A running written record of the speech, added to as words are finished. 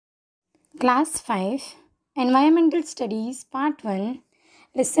Class 5 Environmental Studies Part 1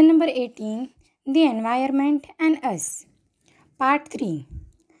 Lesson number 18 The Environment and Us. Part 3.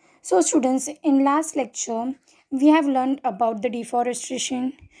 So students, in last lecture we have learned about the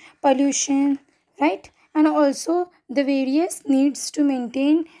deforestation, pollution, right? And also the various needs to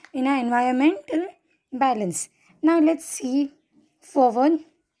maintain in an environmental balance. Now let's see forward.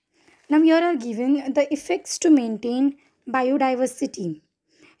 Now here are given the effects to maintain biodiversity.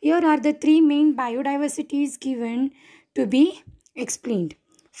 Here are the three main biodiversities given to be explained.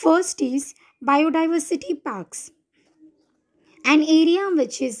 First is biodiversity parks, an area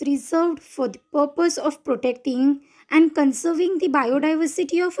which is reserved for the purpose of protecting and conserving the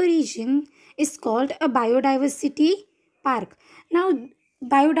biodiversity of a region is called a biodiversity park. Now,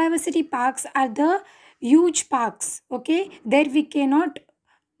 biodiversity parks are the huge parks, okay? There we cannot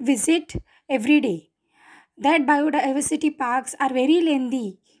visit every day. That biodiversity parks are very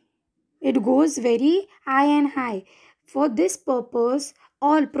lengthy. It goes very high and high. For this purpose,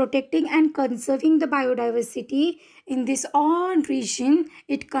 all protecting and conserving the biodiversity in this own region,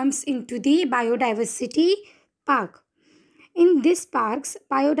 it comes into the biodiversity park. In these parks,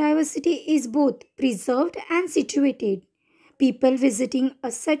 biodiversity is both preserved and situated. People visiting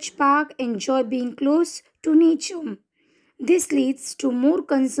a such park enjoy being close to nature. This leads to more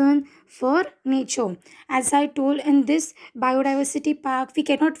concern for nature. As I told, in this biodiversity park, we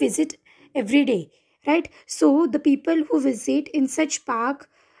cannot visit every day, right? So the people who visit in such park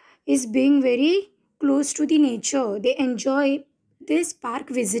is being very close to the nature. They enjoy this park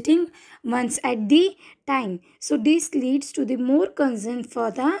visiting once at the time. So this leads to the more concern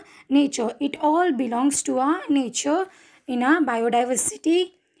for the nature. It all belongs to our nature in a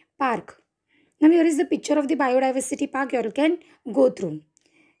biodiversity park. Now here is the picture of the biodiversity park you can go through.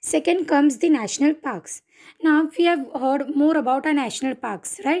 Second comes the national parks. Now we have heard more about our national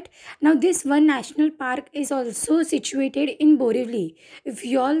parks, right? Now this one national park is also situated in Borivali. If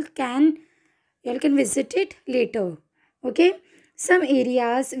you all can visit it later. Okay? Some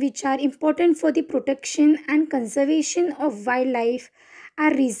areas which are important for the protection and conservation of wildlife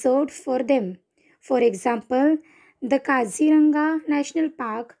are reserved for them. For example, the Kaziranga National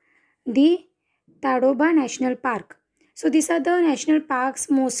Park, the Tadoba National Park. So these are the national parks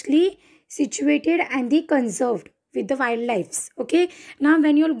mostly situated and the conserved with the wildlife. Okay. Now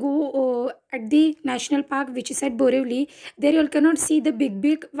when you'll go at the national park which is at Borivali, there you cannot see the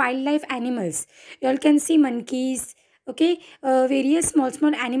big wildlife animals. You all can see monkeys. Okay. Various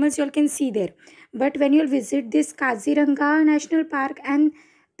small animals you all can see there. But when you'll visit this Kaziranga National Park and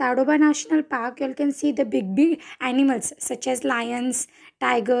Tadoba National Park, you all can see the big animals such as lions,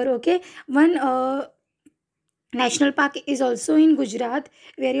 tiger. Okay. One national park is also in Gujarat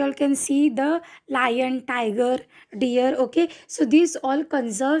where you all can see the lion, tiger, deer. Okay, so these all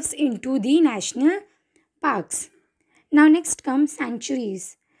conserves into the national parks. Now next comes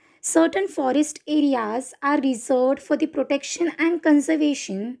sanctuaries. Certain forest areas are reserved for the protection and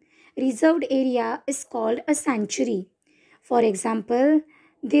conservation. Reserved area is called a sanctuary. For example,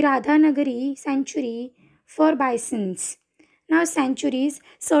 the Radhanagari sanctuary for bisons. Now sanctuaries,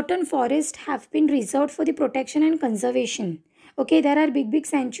 certain forests have been reserved for the protection and conservation. Okay, there are big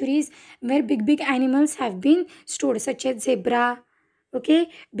sanctuaries where big animals have been stored such as zebra, okay,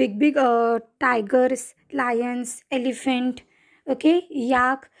 big tigers, lions, elephant, okay,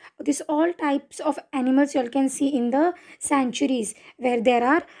 yak. This all types of animals you all can see in the sanctuaries where there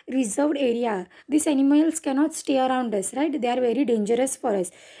are reserved area. These animals cannot stay around us, right? They are very dangerous for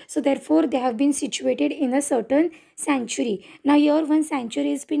us, so therefore they have been situated in a certain sanctuary. Now here one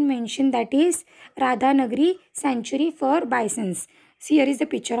sanctuary has been mentioned, that is Radhanagari sanctuary for bisons. See, here is the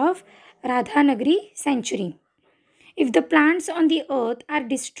picture of Radhanagari sanctuary. If the plants on the earth are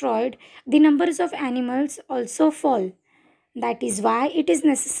destroyed, the numbers of animals also fall. That is why it is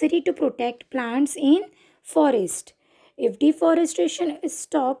necessary to protect plants in forest. If deforestation is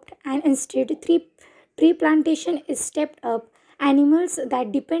stopped and instead tree plantation is stepped up, animals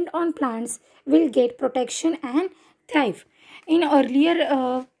that depend on plants will get protection and thrive. In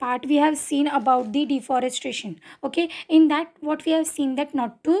earlier part we have seen about the deforestation. Okay, in that what we have seen, that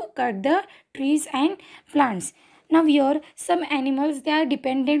not to cut the trees and plants. Now here some animals, they are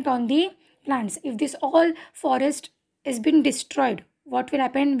dependent on the plants. If this all forest has been destroyed, what will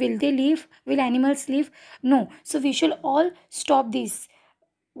happen? Will they leave? Will animals leave? No. So we shall all stop this.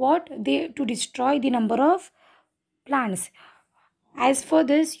 What they to destroy the number of plants. As for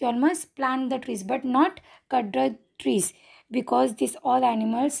this, you all must plant the trees but not cut the trees, because these all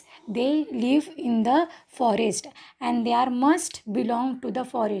animals, they live in the forest and they are must belong to the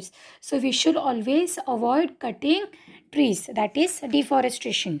forest. So we should always avoid cutting trees, that is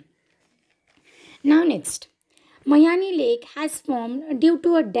deforestation. Now next, Mayani Lake has formed due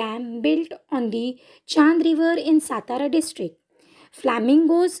to a dam built on the Chand River in Satara district.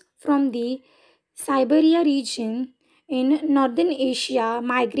 Flamingos from the Siberia region in northern Asia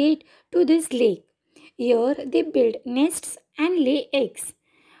migrate to this lake. Here they build nests and lay eggs.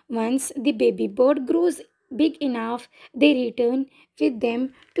 Once the baby bird grows big enough, they return with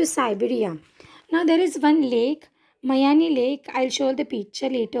them to Siberia. Now there is one lake, Mayani Lake. I'll show the picture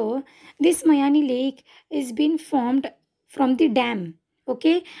later. This Mayani Lake is been formed from the dam.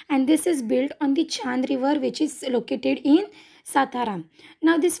 Okay, and this is built on the Chand River, which is located in Satara.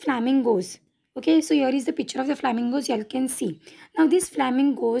 Now this flamingos. Okay, so here is the picture of the flamingos. You all can see. Now these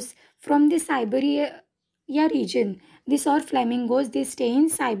flamingos from the Siberia region. These are flamingos. They stay in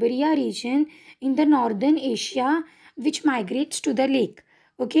Siberia region in the northern Asia, which migrates to the lake.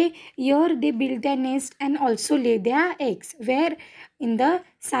 Okay, here they build their nest and also lay their eggs. Where in the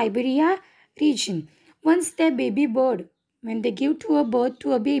Siberia region. Once their baby bird, when they give to a birth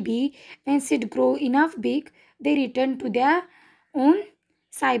to a baby, once it grow enough big, they return to their own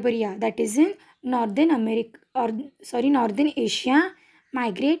Siberia, that is in northern America, or sorry, northern Asia,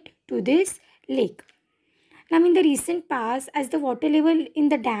 migrate to this lake. Now, in the recent past, as the water level in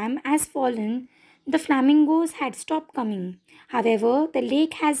the dam has fallen, the flamingos had stopped coming. However, the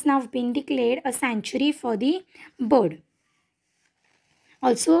lake has now been declared a sanctuary for the bird.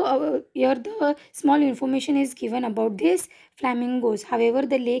 Also, here the small information is given about this flamingos. However,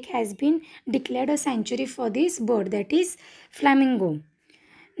 the lake has been declared a sanctuary for this bird, that is flamingo.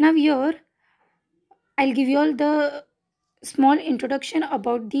 Now, here I'll give you all the small introduction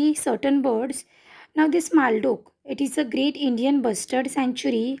about the certain birds. Now this Maldok, it is a great Indian bustard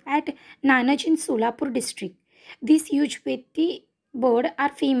sanctuary at Nanaj in Solapur district. These huge petty bird are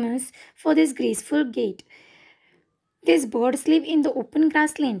famous for this graceful gait. These birds live in the open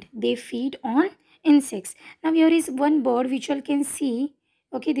grassland. They feed on insects. Now here is one bird which you all can see.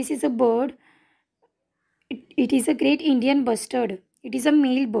 Okay, this is a bird. It is a great Indian bustard. It is a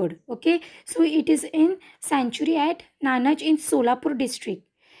male bird. Okay, so it is in sanctuary at Nanaj in Solapur district.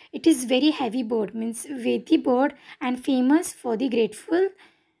 It is very heavy bird, means weighty bird, and famous for the graceful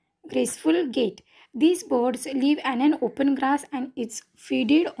gait. These birds live in an open grass and it's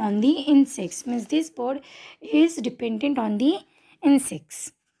feeded on the insects. Means this bird is dependent on the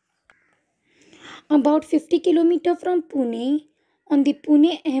insects. About 50 km from Pune, on the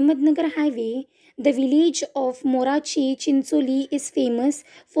Pune Ahmednagar highway, the village of Morachi Chinsoli is famous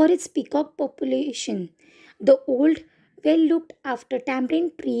for its peacock population. The old, well looked after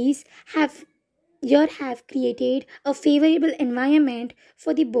tamarind trees have created a favorable environment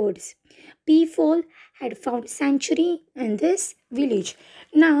for the birds. Peafowl had found sanctuary in this village.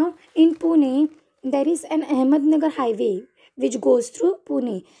 Now in Pune, there is an Ahmednagar highway which goes through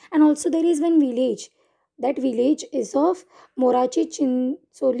Pune, and also there is one village. That village is of Morachi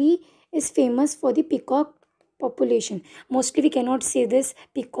Chinsoli, is famous for the peacock population. Mostly we cannot see this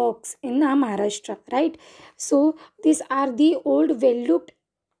peacocks in Maharashtra, right? So these are the old well looked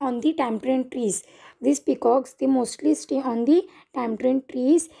on the tamarind trees. These peacocks, they mostly stay on the tamarind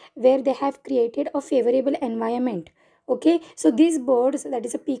trees where they have created a favorable environment. Okay, so these birds, that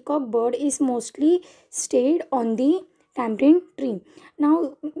is a peacock bird, is mostly stayed on the tamarind tree.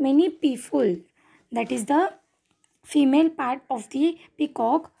 Now many people, that is the female part of the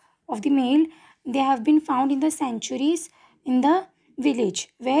peacock of the male, they have been found in the sanctuaries in the village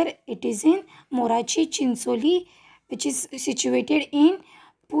where it is in Morachi Chinsoli, which is situated in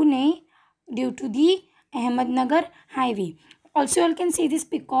Pune due to the Ahmednagar highway. Also you can see these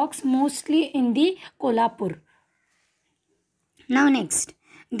peacocks mostly in the Kolhapur. Now next,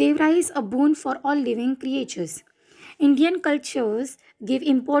 Devrai is a boon for all living creatures. Indian cultures give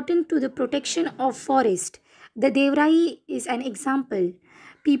importance to the protection of forest. The Devrai is an example.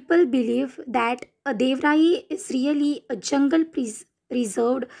 People believe that a Devrai is really a jungle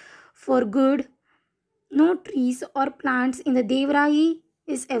reserved for good. No trees or plants in the Devrai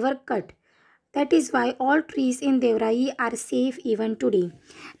is ever cut. That is why all trees in Devrai are safe even today.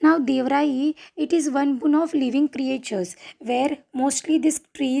 Now Devrai, it is one boon of living creatures where mostly these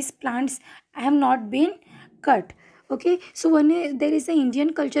trees, plants have not been cut. Okay, so there is a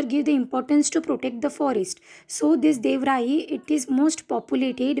Indian culture give the importance to protect the forest. So this Devrai, it is most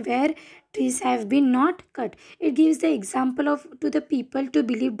populated where trees have been not cut. It gives the example of to the people to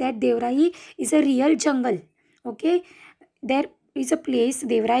believe that Devrai is a real jungle. Okay, there is a place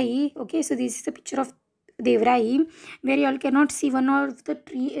Devrai. Okay, so this is a picture of Devrai where you all cannot see one of the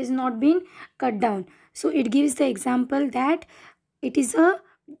tree is not been cut down. So it gives the example that it is a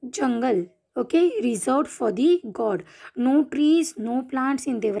jungle. okay, reserved for the god. No trees, no plants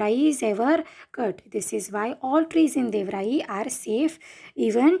in Devrai is ever cut. This is why all trees in Devrai are safe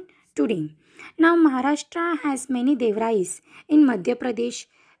even today. Now Maharashtra has many Devrais. In Madhya Pradesh,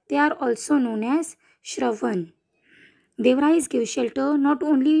 they are also known as Shravan. Devrais give shelter not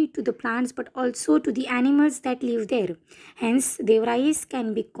only to the plants but also to the animals that live there. Hence, Devrais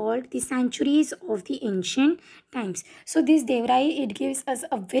can be called the sanctuaries of the ancient times. So, this Devrai, it gives us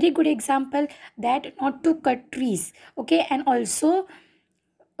a very good example that not to cut trees, okay, and also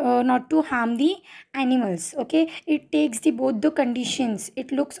not to harm the animals, okay. It takes the both the conditions,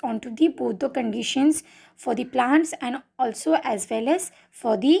 it looks onto the both the conditions for the plants and also as well as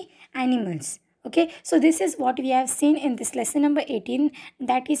for the animals, okay. So this is what we have seen in this lesson number 18,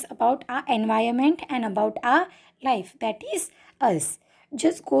 that is about our environment and about our life, that is us.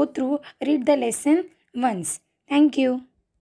 Just go through, read the lesson once. Thank you.